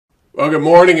Well, good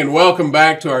morning and welcome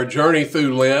back to our journey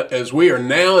through Lent as we are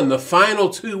now in the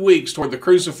final 2 weeks toward the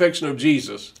crucifixion of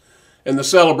Jesus and the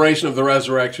celebration of the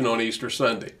resurrection on Easter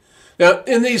Sunday. Now,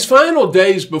 in these final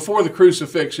days before the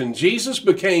crucifixion, Jesus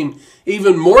became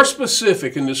even more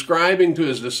specific in describing to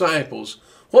his disciples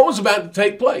what was about to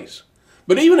take place.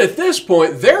 But even at this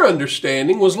point, their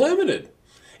understanding was limited.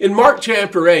 In Mark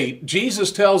chapter 8,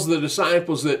 Jesus tells the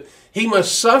disciples that he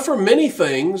must suffer many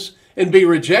things and be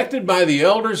rejected by the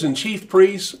elders and chief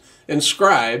priests and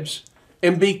scribes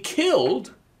and be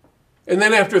killed, and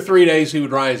then after 3 days he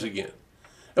would rise again.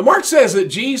 And Mark says that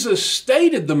Jesus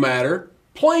stated the matter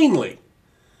plainly,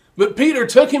 but Peter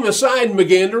took him aside and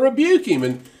began to rebuke him.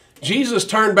 And Jesus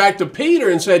turned back to Peter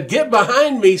and said, "Get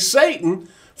behind me, Satan,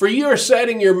 for you are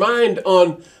setting your mind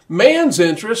on man's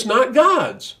interests, not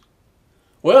God's."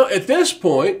 Well, at this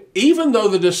point, even though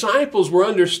the disciples were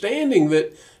understanding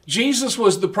that Jesus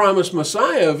was the promised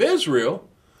Messiah of Israel,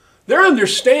 their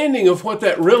understanding of what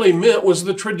that really meant was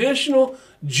the traditional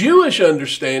Jewish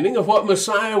understanding of what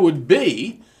Messiah would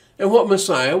be and what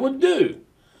Messiah would do.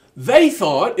 They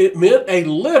thought it meant a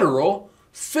literal,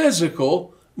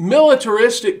 physical,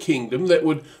 militaristic kingdom that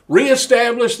would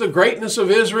reestablish the greatness of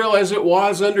Israel as it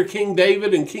was under King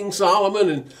David and King Solomon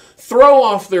and throw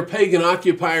off their pagan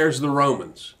occupiers, the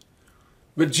Romans.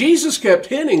 But Jesus kept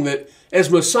hinting that as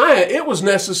Messiah, it was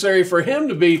necessary for him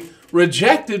to be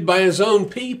rejected by his own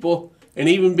people and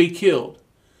even be killed.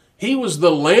 He was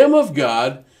the Lamb of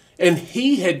God, and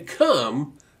he had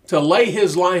come to lay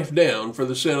his life down for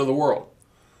the sin of the world.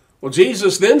 Well,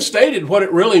 Jesus then stated what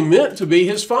it really meant to be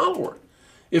his follower.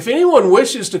 If anyone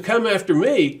wishes to come after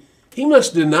me, he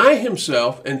must deny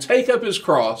himself and take up his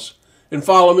cross and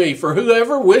follow me. For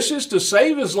whoever wishes to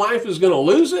save his life is going to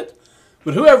lose it,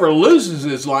 but whoever loses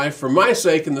his life for my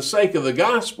sake and the sake of the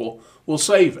gospel will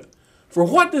save it. For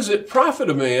what does it profit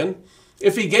a man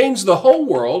if he gains the whole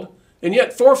world and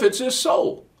yet forfeits his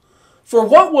soul? For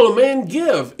what will a man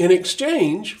give in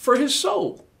exchange for his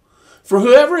soul? For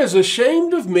whoever is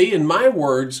ashamed of me and my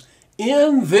words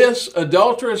in this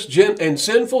adulterous and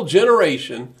sinful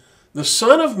generation, the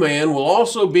Son of Man will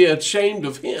also be ashamed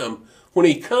of him when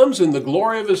he comes in the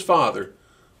glory of his Father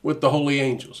with the holy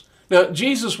angels. Now,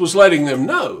 Jesus was letting them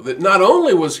know that not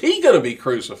only was he going to be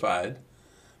crucified,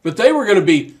 but they were going to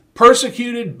be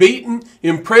persecuted, beaten,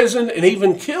 imprisoned, and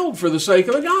even killed for the sake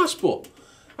of the gospel.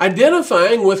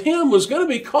 Identifying with him was going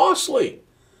to be costly.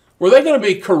 Were they going to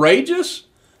be courageous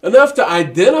enough to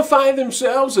identify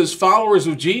themselves as followers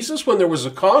of Jesus when there was a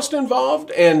cost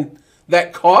involved, and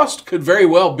that cost could very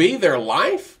well be their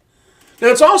life? Now,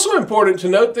 it's also important to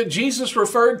note that Jesus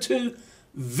referred to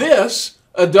this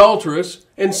adulterous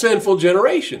and sinful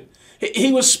generation.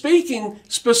 He was speaking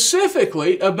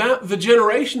specifically about the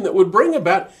generation that would bring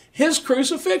about his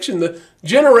crucifixion, the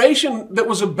generation that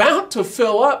was about to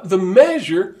fill up the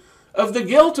measure of the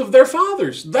guilt of their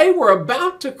fathers. They were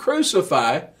about to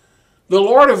crucify the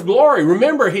Lord of glory.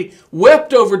 Remember, he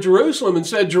wept over Jerusalem and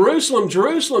said, "Jerusalem,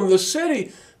 Jerusalem, the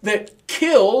city that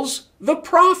kills the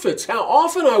prophets. How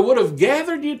often I would have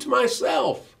gathered you to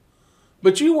myself,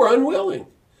 but you were unwilling."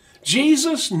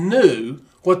 Jesus knew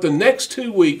what the next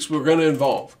 2 weeks were going to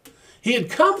involve. He had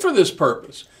come for this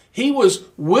purpose. He was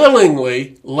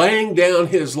willingly laying down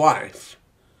his life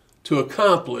to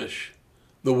accomplish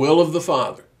the will of the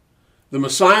Father, the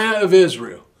Messiah of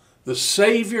Israel, the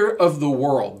Savior of the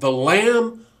world, the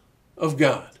Lamb of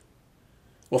God.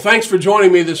 Well, thanks for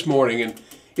joining me this morning. And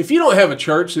if you don't have a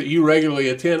church that you regularly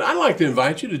attend, I'd like to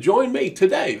invite you to join me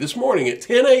today, this morning at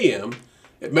 10 a.m.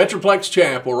 at Metroplex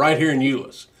Chapel right here in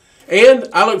Euless. And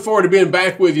I look forward to being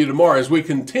back with you tomorrow as we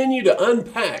continue to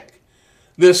unpack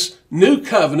this new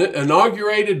covenant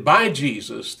inaugurated by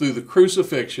Jesus through the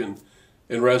crucifixion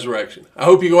and resurrection. I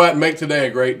hope you go out and make today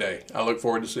a great day. I look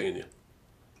forward to seeing you.